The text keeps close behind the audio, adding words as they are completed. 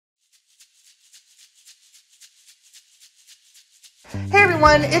Hey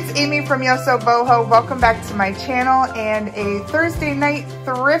everyone, it's Amy from YosoBoho. Welcome back to my channel and a Thursday night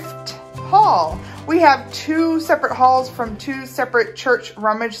thrift haul. We have two separate hauls from two separate church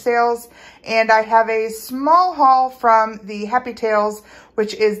rummage sales, and I have a small haul from the Happy Tails,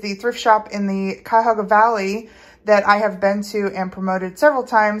 which is the thrift shop in the Cuyahoga Valley that I have been to and promoted several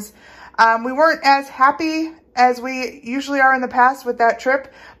times. We weren't as happy as we usually are in the past with that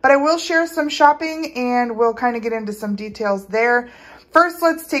trip, but I will share some shopping and we'll kind of get into some details there. First,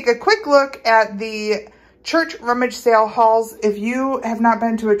 let's take a quick look at the church rummage sale hauls. If you have not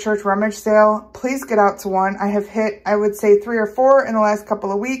been to a church rummage sale, please get out to one. I have hit, I would say, 3 or 4 in the last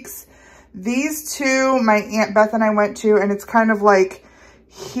couple of weeks. These two, my Aunt Beth and I went to, and it's kind of like,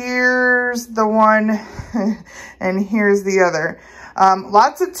 here's the one and here's the other.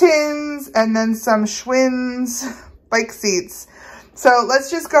 Lots of tins and then some Schwinn's bike seats. So let's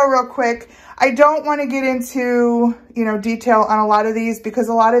just go real quick. I don't want to get into, detail on a lot of these because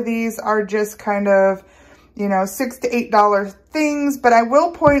a lot of these are just kind of, $6 to $8 things, but I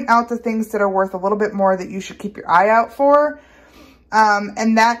will point out the things that are worth a little bit more that you should keep your eye out for.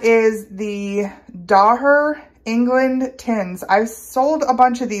 And that is the Daher England tins. I've sold a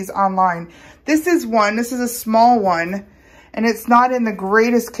bunch of these online. This is a small one, and it's not in the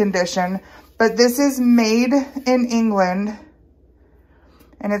greatest condition, but this is made in England.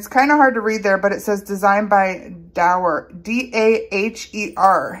 And it's kind of hard to read there, but it says designed by Daher,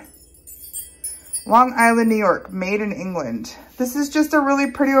 D-A-H-E-R. Long Island, New York, made in England. This is just a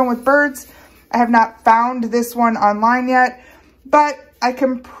really pretty one with birds. I have not found this one online yet, but I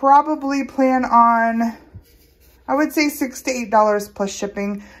can probably plan on, I would say $6 to $8 plus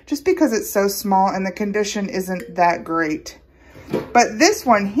shipping, just because it's so small and the condition isn't that great. But this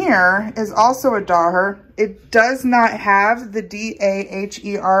one here is also a Daher. It does not have the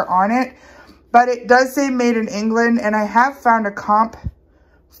D-A-H-E-R on it, but it does say made in England, and I have found a comp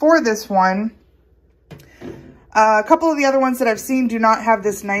for this one. A couple of the other ones that I've seen do not have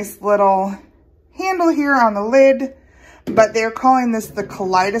this nice little handle here on the lid, but they're calling this the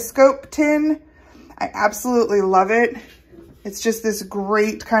Kaleidoscope tin. I absolutely love it. It's just this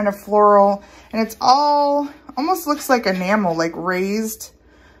great kind of floral, and it's all almost looks like enamel, like raised,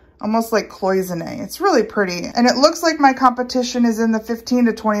 almost like cloisonne. It's really pretty, and it looks like my competition is in the $15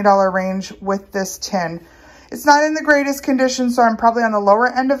 to $20 range with this tin. It's not in the greatest condition, so I'm probably on the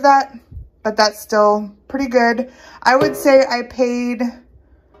lower end of that, but that's still pretty good. I would say I paid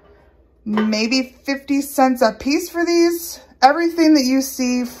maybe 50 cents a piece for these. Everything that you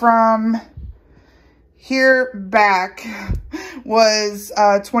see from here back was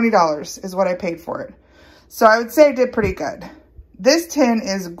 $20 is what I paid for it. So I would say I did pretty good. This tin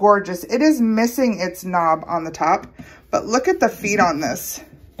is gorgeous. It is missing its knob on the top, but look at the feet on this.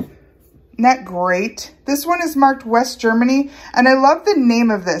 Isn't that great? This one is marked West Germany, and I love the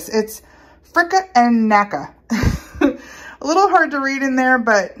name of this. It's Fricka and Nacka. A little hard to read in there,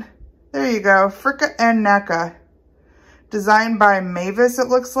 but there you go. Fricka and Nacka. Designed by Mavis, it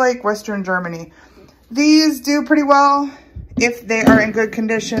looks like, Western Germany. These do pretty well if they are in good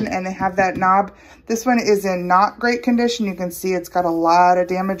condition and they have that knob. This one is in not great condition. You can see it's got a lot of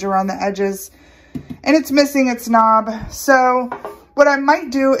damage around the edges and it's missing its knob. So what I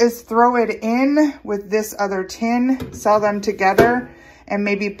might do is throw it in with this other tin, sell them together, and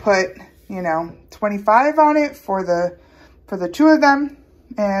maybe put, 25 on it for the two of them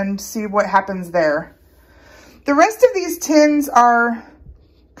and see what happens there. The rest of these tins are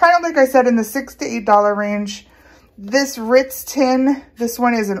kind of, like I said, in the $6 to $8 range. This Ritz tin, this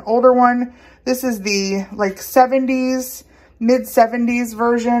one is an older one. This is the '70s, mid-70s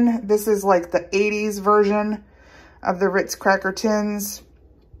version. This is like the 80s version of the Ritz cracker tins.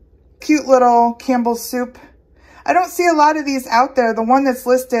 Cute little Campbell's soup. I don't see a lot of these out there. The one that's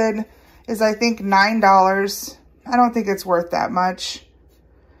listed is, I think, $9. I don't think it's worth that much.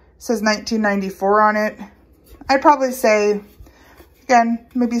 It says $19.94 on it. I'd probably say, again,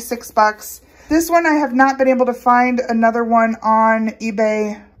 maybe $6. This one, I have not been able to find another one on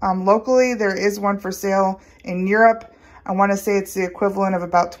eBay locally. There is one for sale in Europe. I want to say it's the equivalent of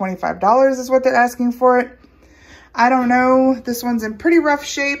about $25 is what they're asking for it. I don't know. This one's in pretty rough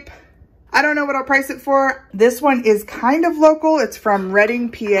shape. I don't know what I'll price it for. This one is kind of local. It's from Reading,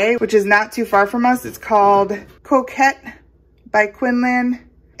 PA, which is not too far from us. It's called Coquette by Quinlan.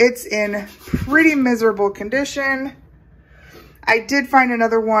 It's in pretty miserable condition. I did find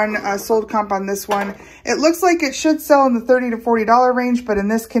another one, sold comp on this one. It looks like it should sell in the $30 to $40 range, but in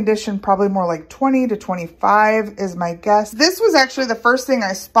this condition, probably more like $20 to $25 is my guess. This was actually the first thing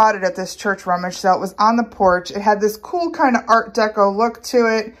I spotted at this church rummage sale. It was on the porch. It had this cool kind of Art Deco look to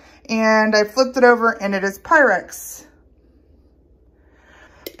it, and I flipped it over, and it is Pyrex.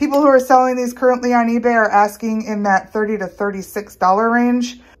 People who are selling these currently on eBay are asking in that $30 to $36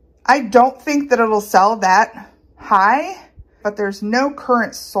 range. I don't think that it'll sell that high, but there's no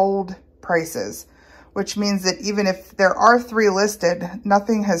current sold prices, which means that even if there are 3 listed,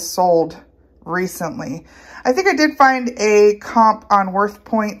 nothing has sold recently. I think I did find a comp on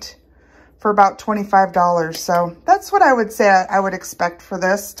WorthPoint for about $25. So that's what I would say I would expect for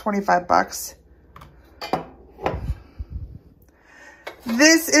this, 25 bucks.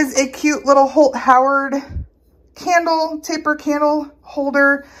 This is a cute little Holt Howard taper candle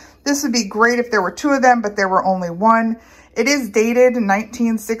holder. This would be great if there were 2 of them, but there were only 1. It is dated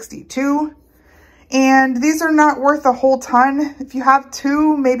 1962. And these are not worth a whole ton. If you have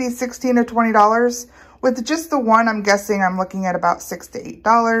 2, maybe $16 to $20. With just the 1, I'm guessing I'm looking at about $6 to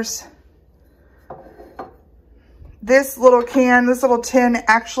 $8. This little tin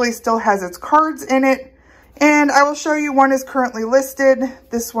actually still has its cards in it. And I will show you, one is currently listed.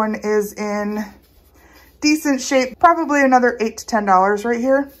 This one is in decent shape, probably another $8 to $10 right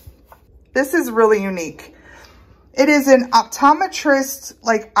here. This is really unique. It is an optometrist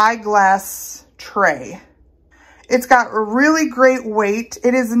eyeglass tray. It's got a really great weight.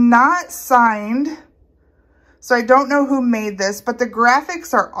 It is not signed, so I don't know who made this, but the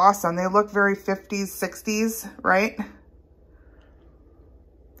graphics are awesome. They look very 50s, 60s, right?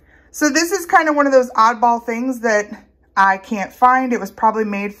 So this is kind of one of those oddball things that I can't find. It was probably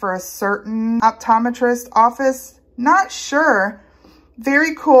made for a certain optometrist office. Not sure.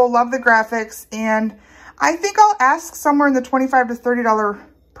 Very cool. Love the graphics. And I think I'll ask somewhere in the $25 to $30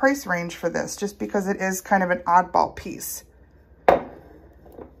 price range for this, just because it is kind of an oddball piece.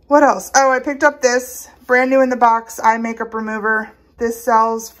 What else? Oh, I picked up this brand new in the box eye makeup remover. This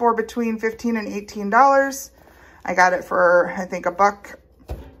sells for between $15 and $18. I got it for, I think, $1.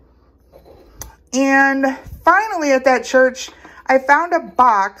 And finally at that church, I found a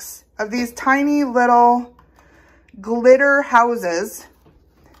box of these tiny little glitter houses.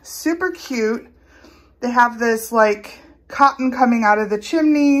 Super cute. They have this cotton coming out of the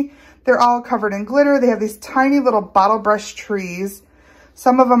chimney. They're all covered in glitter. They have these tiny little bottle brush trees.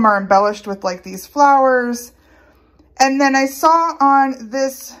 Some of them are embellished with these flowers. And then I saw on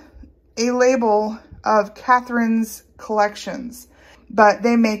this a label of Catherine's Collections, but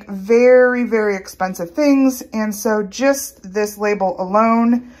they make very, very expensive things. And so just this label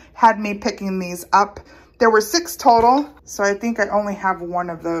alone had me picking these up. There were 6 total, so I think I only have 1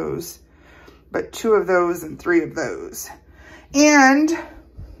 of those, but 2 of those and 3 of those. And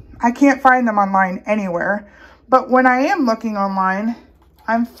I can't find them online anywhere, but when I am looking online,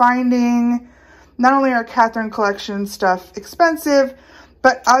 I'm finding not only are Catherine Collection stuff expensive,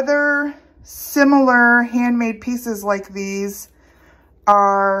 but other similar handmade pieces like these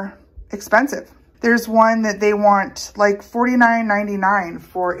are expensive. There's one that they want $49.99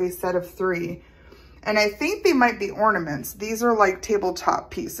 for a set of 3. And I think they might be ornaments. These are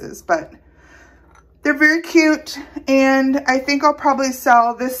tabletop pieces, but they're very cute. And I think I'll probably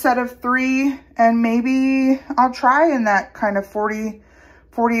sell this set of 3, and maybe I'll try in that kind of $40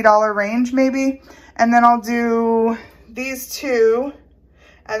 range maybe. And then I'll do these 2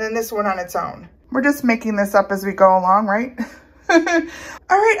 and then this one on its own. We're just making this up as we go along, right? All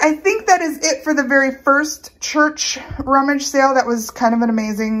right, I think that is it for the very first church rummage sale. That was kind of an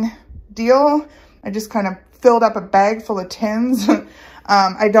amazing deal. I just kind of filled up a bag full of tins.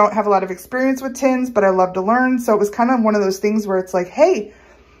 I don't have a lot of experience with tins, but I love to learn. So it was kind of one of those things where it's hey,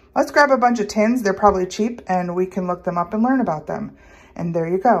 let's grab a bunch of tins. They're probably cheap and we can look them up and learn about them. And there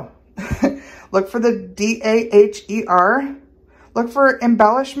you go. Look for the DAHER. Look for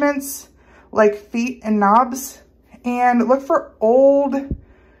embellishments like feet and knobs. And look for old,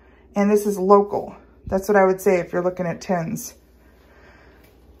 and this is local. That's what I would say if you're looking at tins.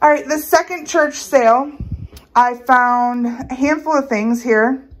 All right, the second church sale, I found a handful of things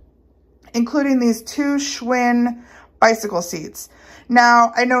here, including these 2 Schwinn bicycle seats.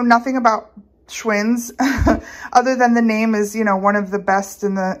 Now, I know nothing about Schwinn's other than the name is, one of the best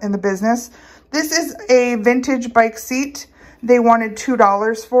in the business. This is a vintage bike seat. They wanted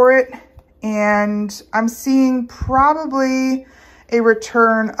 $2 for it. And I'm seeing probably a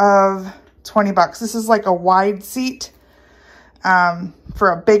return of 20 bucks. This is a wide seat for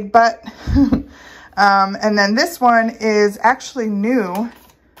a big butt. And then this one is actually new.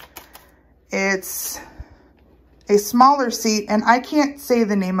 It's a smaller seat, and I can't say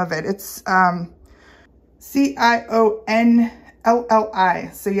the name of it. It's CIONLLI.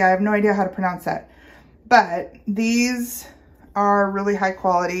 So yeah, I have no idea how to pronounce that. But these are really high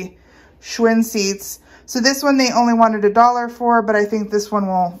quality Schwinn seats. So this one they only wanted $1 for, but I think this one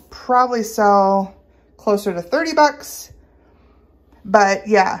will probably sell closer to 30 bucks. But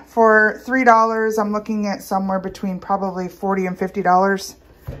yeah, for $3, I'm looking at somewhere between probably $40 and $50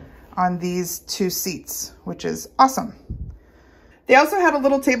 on these 2 seats, which is awesome. They also had a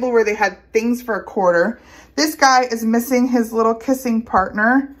little table where they had things for $1. This guy is missing his little kissing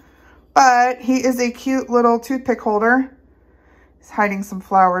partner, but he is a cute little toothpick holder. He's hiding some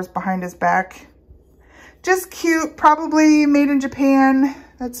flowers behind his back. Just cute, probably made in Japan.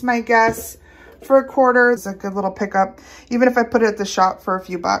 That's my guess. For $1, it's a good little pickup. Even if I put it at the shop for a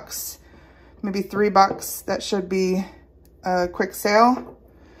few bucks, maybe $3, that should be a quick sale.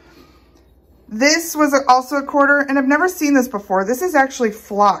 This was also $1, and I've never seen this before. This is actually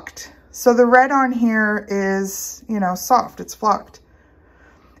flocked. So the red on here is, you know, soft, it's flocked.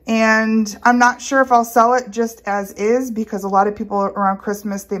 And I'm not sure if I'll sell it just as is, because a lot of people around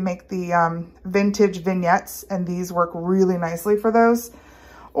Christmas, they make the vintage vignettes, and these work really nicely for those.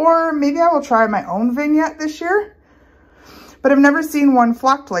 Or maybe I will try my own vignette this year, but I've never seen one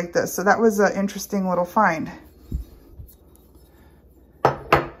flocked like this. So that was an interesting little find.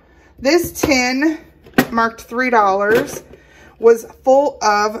 This tin, marked $3, was full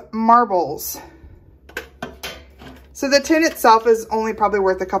of marbles. So the tin itself is only probably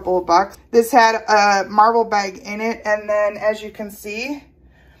worth a couple of bucks. This had a marble bag in it, and then as you can see,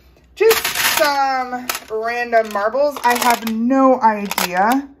 just some random marbles. I have no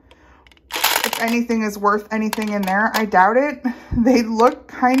idea if anything is worth anything in there. I doubt it. They look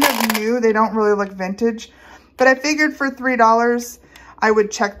kind of new. They don't really look vintage, but I figured for $3, I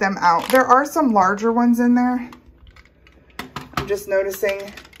would check them out. There are some larger ones in there. I'm just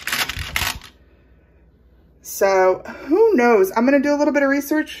noticing. So who knows? I'm going to do a little bit of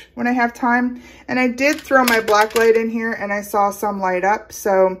research when I have time. And I did throw my black light in here, and I saw some light up.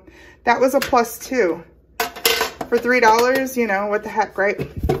 So that was a plus too. For $3, you know, what the heck, right?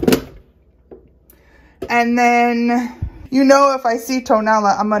 And then, you know, if I see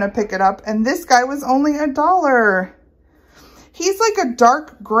Tonella, I'm going to pick it up. And this guy was only $1. He's like a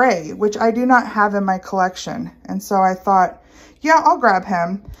dark gray, which I do not have in my collection. And so I thought, yeah, I'll grab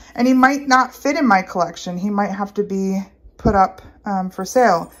him. And he might not fit in my collection. He might have to be put up for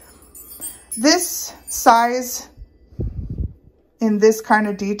sale. This size in this kind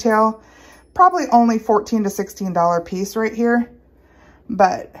of detail, probably only $14 to $16 piece right here.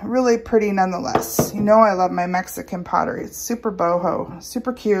 But really pretty nonetheless. You know I love my Mexican pottery. It's super boho,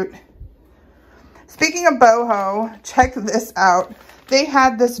 super cute. Speaking of boho, check this out. They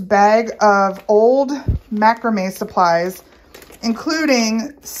had this bag of old macrame supplies,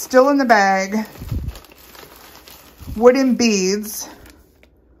 including, still in the bag, wooden beads.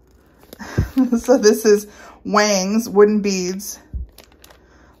 So this is Wang's wooden beads.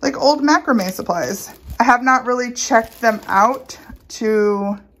 Like old macrame supplies. I have not really checked them out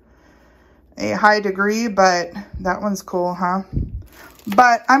to a high degree, but that one's cool, huh?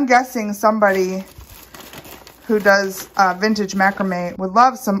 But I'm guessing somebody who does vintage macrame would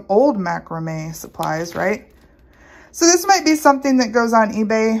love some old macrame supplies, right? So this might be something that goes on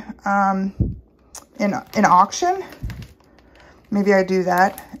eBay in auction. Maybe I do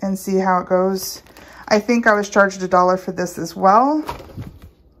that and see how it goes. I think I was charged $1 for this as well.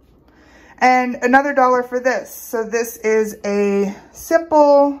 And another $1 for this. So this is a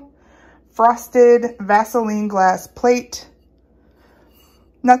simple frosted Vaseline glass plate.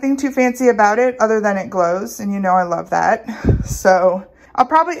 Nothing too fancy about it other than it glows, and you know I love that. So I'll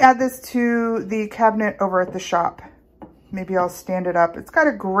probably add this to the cabinet over at the shop. Maybe I'll stand it up. It's got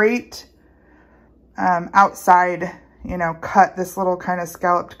a great outside, you know, cut, this little kind of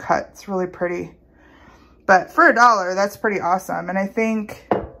scalloped cut. It's really pretty. But for $1, that's pretty awesome. And I think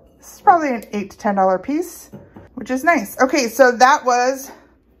this is probably an $8 to $10 piece, which is nice. Okay, so that was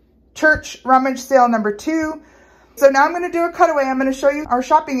church rummage sale number 2. So now I'm going to do a cutaway. I'm going to show you our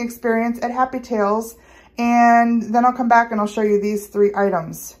shopping experience at Happy Tails, and then I'll come back and I'll show you these 3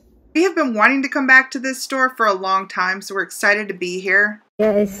 items. We have been wanting to come back to this store for a long time, so we're excited to be here.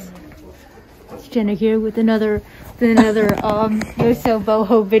 Yes, it's Jenna here with another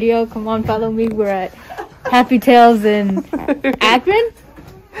YosoBoho video. Come on, follow me. We're at Happy Tails in Akron.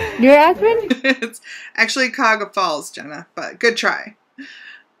 Near Akron? It's actually Cuyahoga Falls, Jenna, but good try.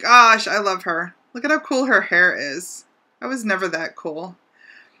 Gosh, I love her. Look at how cool her hair is. I was never that cool.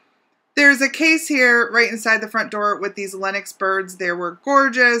 There's a case here right inside the front door with these Lennox birds. They were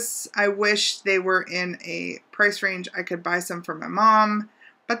gorgeous. I wish they were in a price range I could buy some for my mom,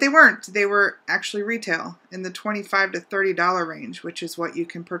 but they weren't. They were actually retail in the $25 to $30 range, which is what you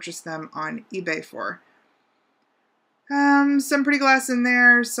can purchase them on eBay for. Some pretty glass in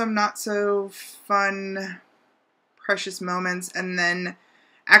there, some not so fun, precious moments, and then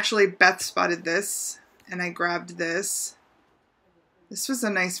actually Beth spotted this, and I grabbed this. This was a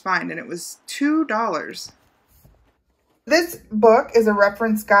nice find, and it was $2. This book is a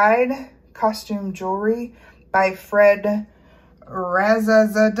reference guide, Costume Jewelry by Fred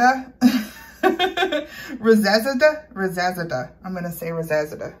Razazada. Razazada. I'm going to say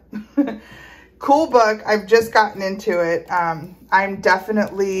Razazada. Cool book. I've just gotten into it. I'm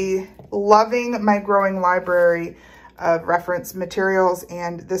definitely loving my growing library of reference materials,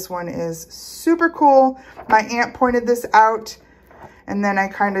 and this one is super cool. My aunt pointed this out, and then I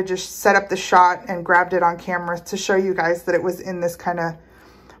kind of just set up the shot and grabbed it on camera to show you guys that it was in this kind of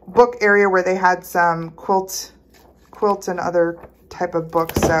book area where they had some quilts and other type of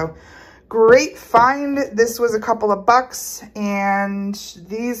books. So great find. This was a couple of bucks, and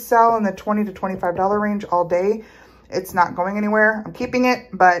these sell in the $20 to $25 range all day. It's not going anywhere. I'm keeping it,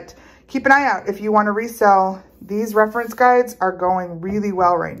 but keep an eye out if you want to resell. These reference guides are going really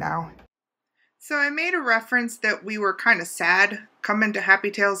well right now. So I made a reference that we were kind of sad coming to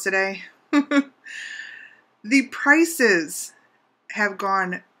Happy Tails today. The prices have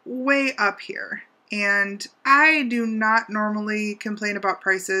gone way up here, and I do not normally complain about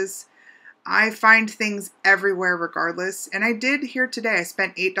prices. I find things everywhere regardless, and I did here today. I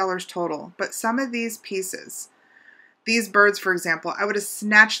spent $8 total, but some of these pieces, these birds for example, I would have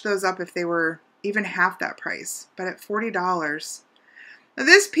snatched those up if they were even half that price, but at $40. Now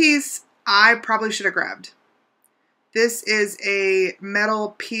this piece I probably should have grabbed. This is a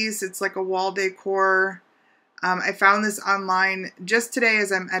metal piece. It's like a wall decor. I found this online just today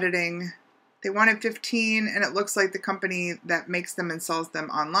as I'm editing. They wanted $15, and it looks like the company that makes them and sells them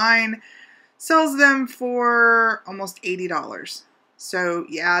online sells them for almost $80. So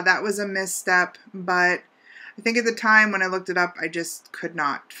yeah, that was a misstep, but I think at the time when I looked it up, I just could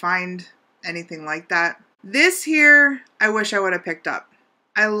not find anything like that. This here, I wish I would have picked up.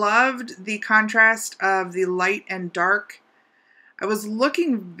 I loved the contrast of the light and dark. I was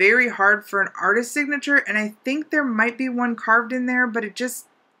looking very hard for an artist signature, and I think there might be one carved in there, but it just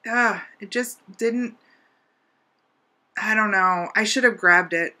didn't, I don't know. I should have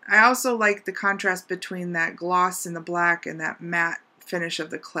grabbed it. I also like the contrast between that gloss and the black and that matte finish of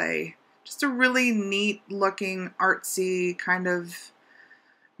the clay. Just a really neat looking artsy kind of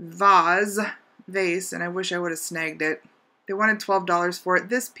vase, and I wish I would have snagged it. They wanted $12 for it.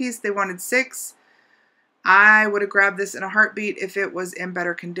 This piece they wanted $6. I would have grabbed this in a heartbeat if it was in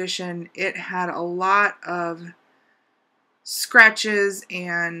better condition. It had a lot of scratches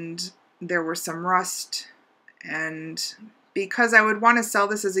and there were some rust, and because I would want to sell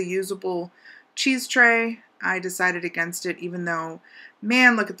this as a usable cheese tray, I decided against it, even though,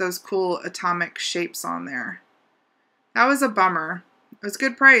 man, look at those cool atomic shapes on there. That was a bummer. It was a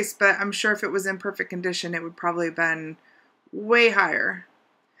good price, but I'm sure if it was in perfect condition, it would probably have been way higher.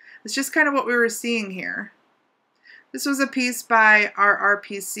 It's just kind of what we were seeing here. This was a piece by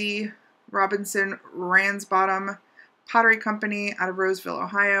RRPC, Robinson Ransbottom Pottery Company out of Roseville,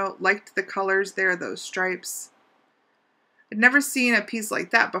 Ohio. Liked the colors there, those stripes. I'd never seen a piece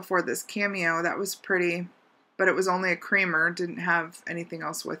like that before this cameo. That was pretty, but it was only a creamer, didn't have anything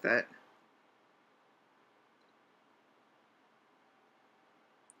else with it.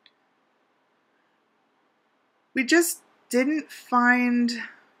 We just didn't find,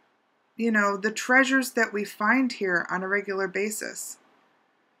 you know, the treasures that we find here on a regular basis.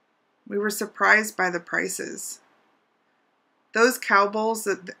 We were surprised by the prices. Those cow bowls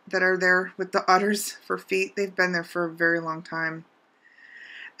that are there with the udders for feet, they've been there for a very long time.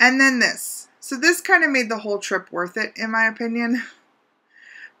 And then this. So this kind of made the whole trip worth it, in my opinion,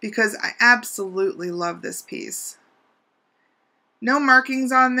 because I absolutely love this piece. No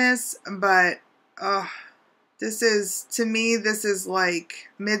markings on this, but this is, to me, this is like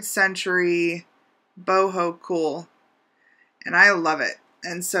mid-century boho cool. And I love it.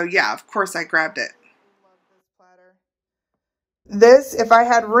 And so, yeah, of course I grabbed it. This, if I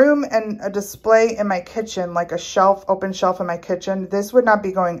had room and a display in my kitchen, like a shelf, open shelf in my kitchen, this would not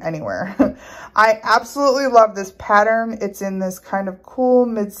be going anywhere. I absolutely love this pattern. It's in this kind of cool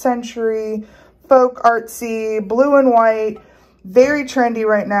mid-century, folk artsy, blue and white, very trendy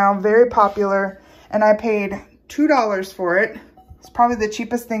right now, very popular. And I paid $2 for it. It's probably the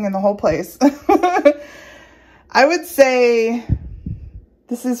cheapest thing in the whole place. I would say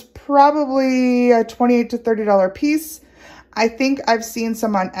this is probably a $28 to $30 piece. I think I've seen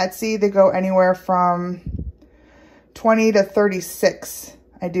some on Etsy. They go anywhere from $20 to $36,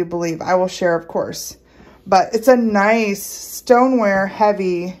 I do believe. I will share, of course. But it's a nice stoneware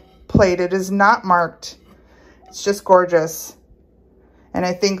heavy plate. It is not marked. It's just gorgeous. And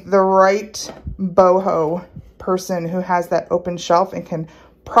I think the right boho person who has that open shelf and can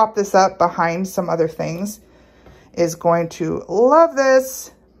prop this up behind some other things is going to love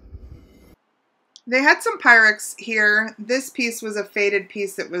this. They had some Pyrex here. This piece was a faded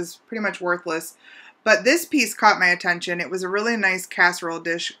piece that was pretty much worthless, but this piece caught my attention. It was a really nice casserole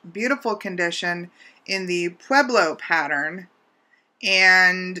dish, beautiful condition in the Pueblo pattern,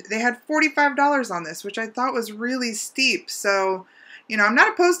 and they had $45 on this, which I thought was really steep. So, you know, I'm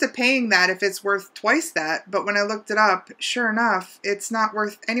not opposed to paying that if it's worth twice that, but when I looked it up, sure enough, it's not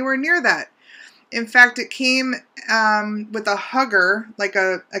worth anywhere near that. In fact, it came with a hugger, like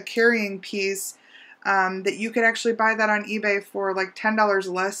a carrying piece, that you could actually buy that on eBay for like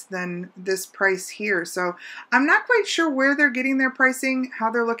 $10 less than this price here. So I'm not quite sure where they're getting their pricing, how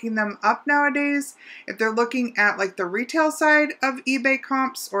they're looking them up nowadays. If they're looking at like the retail side of eBay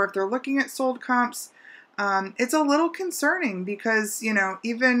comps, or if they're looking at sold comps. It's a little concerning because, you know,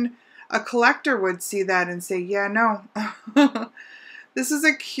 even a collector would see that and say, yeah, no. This is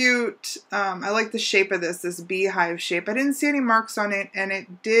a cute, I like the shape of this beehive shape. I didn't see any marks on it, and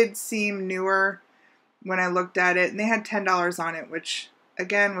it did seem newer when I looked at it, and they had $10 on it, which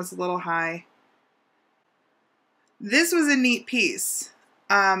again was a little high. This was a neat piece.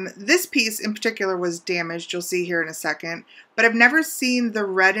 This piece in particular was damaged, you'll see here in a second, but I've never seen the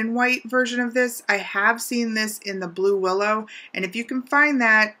red and white version of this. I have seen this in the blue willow, and if you can find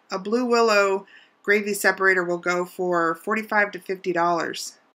that, a blue willow gravy separator will go for $45 to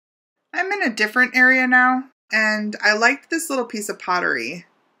 $50. I'm in a different area now, and I liked this little piece of pottery.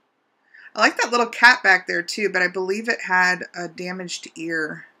 I like that little cat back there too, but I believe it had a damaged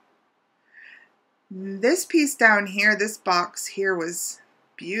ear. This piece down here, this box here, was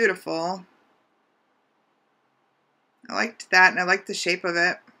beautiful. I liked that, and I liked the shape of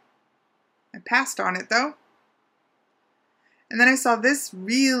it. I passed on it though. And then I saw this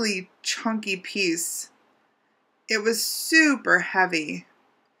really chunky piece. It was super heavy.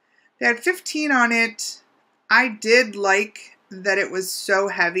 They had 15 on it. I did like that it was so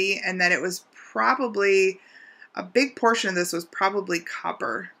heavy, and that it was probably, a big portion of this was probably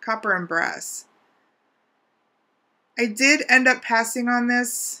copper and brass. I did end up passing on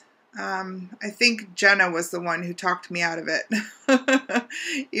this. I think Jenna was the one who talked me out of it.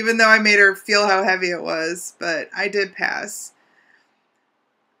 Even though I made her feel how heavy it was, but I did pass.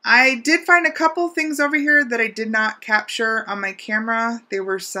 I did find a couple things over here that I did not capture on my camera. There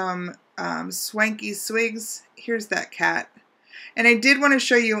were some swanky swigs. Here's that cat. And I did want to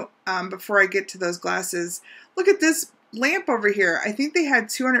show you, before I get to those glasses, look at this lamp over here. I think they had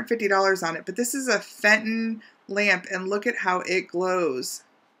 $250 on it, but this is a Fenton lamp, and look at how it glows.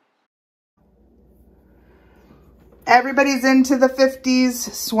 Everybody's into the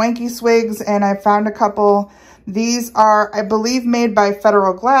 50s swanky swigs, and I found a couple. These are, I believe, made by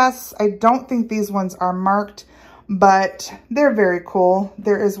Federal Glass. I don't think these ones are marked, but they're very cool.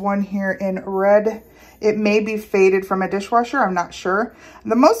 There is one here in red. It may be faded from a dishwasher, I'm not sure.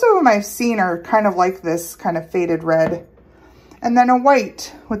 The most of them I've seen are kind of like this kind of faded red. And then a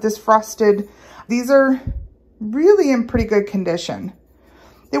white with this frosted. These are really in pretty good condition.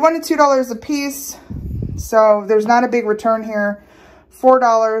 They wanted $2 a piece, so there's not a big return here.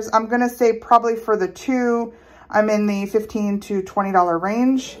 $4, I'm gonna say probably for the two, I'm in the $15 to $20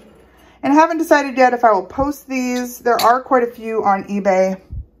 range. And I haven't decided yet if I will post these. There are quite a few on eBay.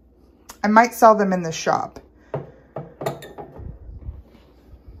 I might sell them in the shop.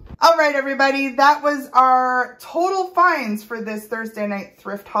 All right, everybody, that was our total finds for this Thursday night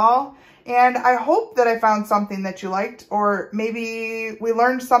thrift haul. And I hope that I found something that you liked, or maybe we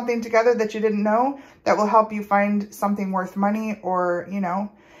learned something together that you didn't know that will help you find something worth money, or, you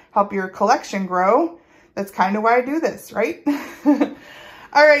know, help your collection grow. That's kind of why I do this, right?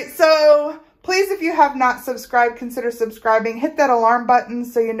 All right, so please, if you have not subscribed, consider subscribing. Hit that alarm button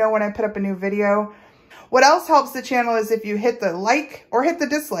so you know when I put up a new video. What else helps the channel is if you hit the like or hit the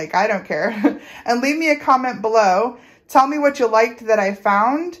dislike, I don't care, and leave me a comment below. Tell me what you liked that I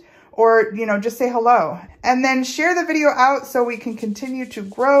found, or, you know, just say hello. And then share the video out so we can continue to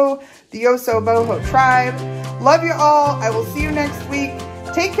grow the YosoBoho tribe. Love you all. I will see you next week.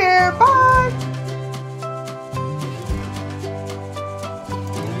 Take care. Bye.